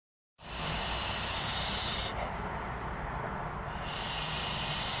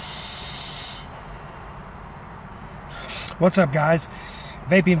What's up, guys?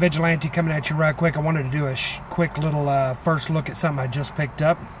 Vaping Vigilante coming at you right quick. I wanted to do a quick little first look at something I just picked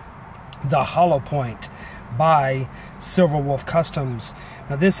up. The Hollowpoint by Silver Wolf Customs.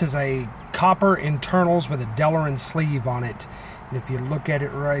 Now this is a copper internals with a Delren sleeve on it. And if you look at it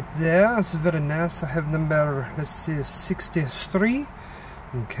right there, it's very nice. I have number, let's see, 63.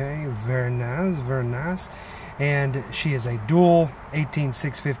 Okay, very nice, very nice. And she is a dual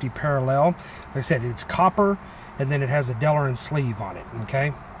 18650 parallel. Like I said, it's copper, and then it has a Delren sleeve on it.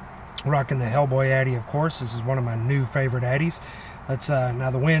 Okay, rocking the Hellboy Addy, of course. This is one of my new favorite Addies. Let's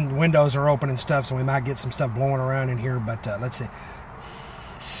now the windows are open and stuff, so we might get some stuff blowing around in here. But let's see.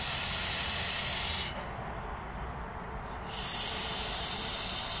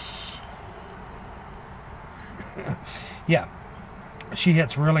 Yeah, she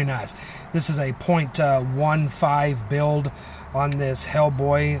hits really nice. This is a .15 build on this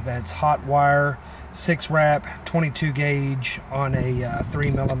Hellboy. That's hot wire, 6 wrap, 22 gauge on a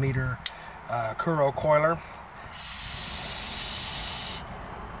 3mm Kuro coiler.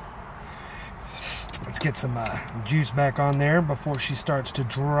 Let's get some juice back on there before she starts to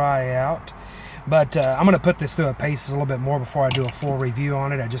dry out. But I'm going to put this through a paces a little bit more before I do a full review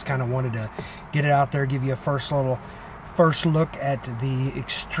on it. I just kind of wanted to get it out there, give you a first look at the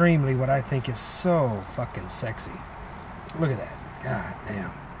extremely, what I think is so fucking sexy. Look at that. God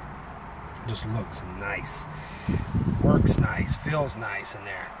damn. Just looks nice. Works nice. Feels nice in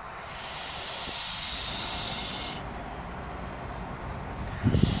there.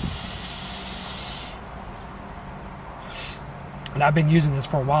 And I've been using this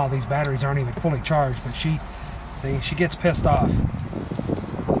for a while. These batteries aren't even fully charged, but she gets pissed off.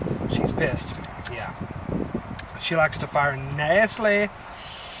 She's pissed. Yeah. She likes to fire nicely.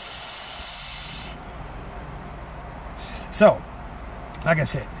 So, like I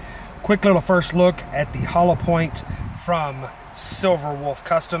said, quick little first look at the Hollowpoint from Silver Wolf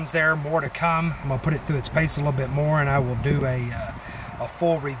Customs there. More to come. I'm going to put it through its pace a little bit more, and I will do a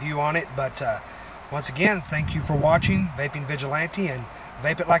full review on it. But once again, thank you for watching Vaping Vigilante, and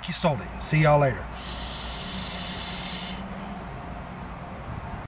vape it like you stole it. See y'all later.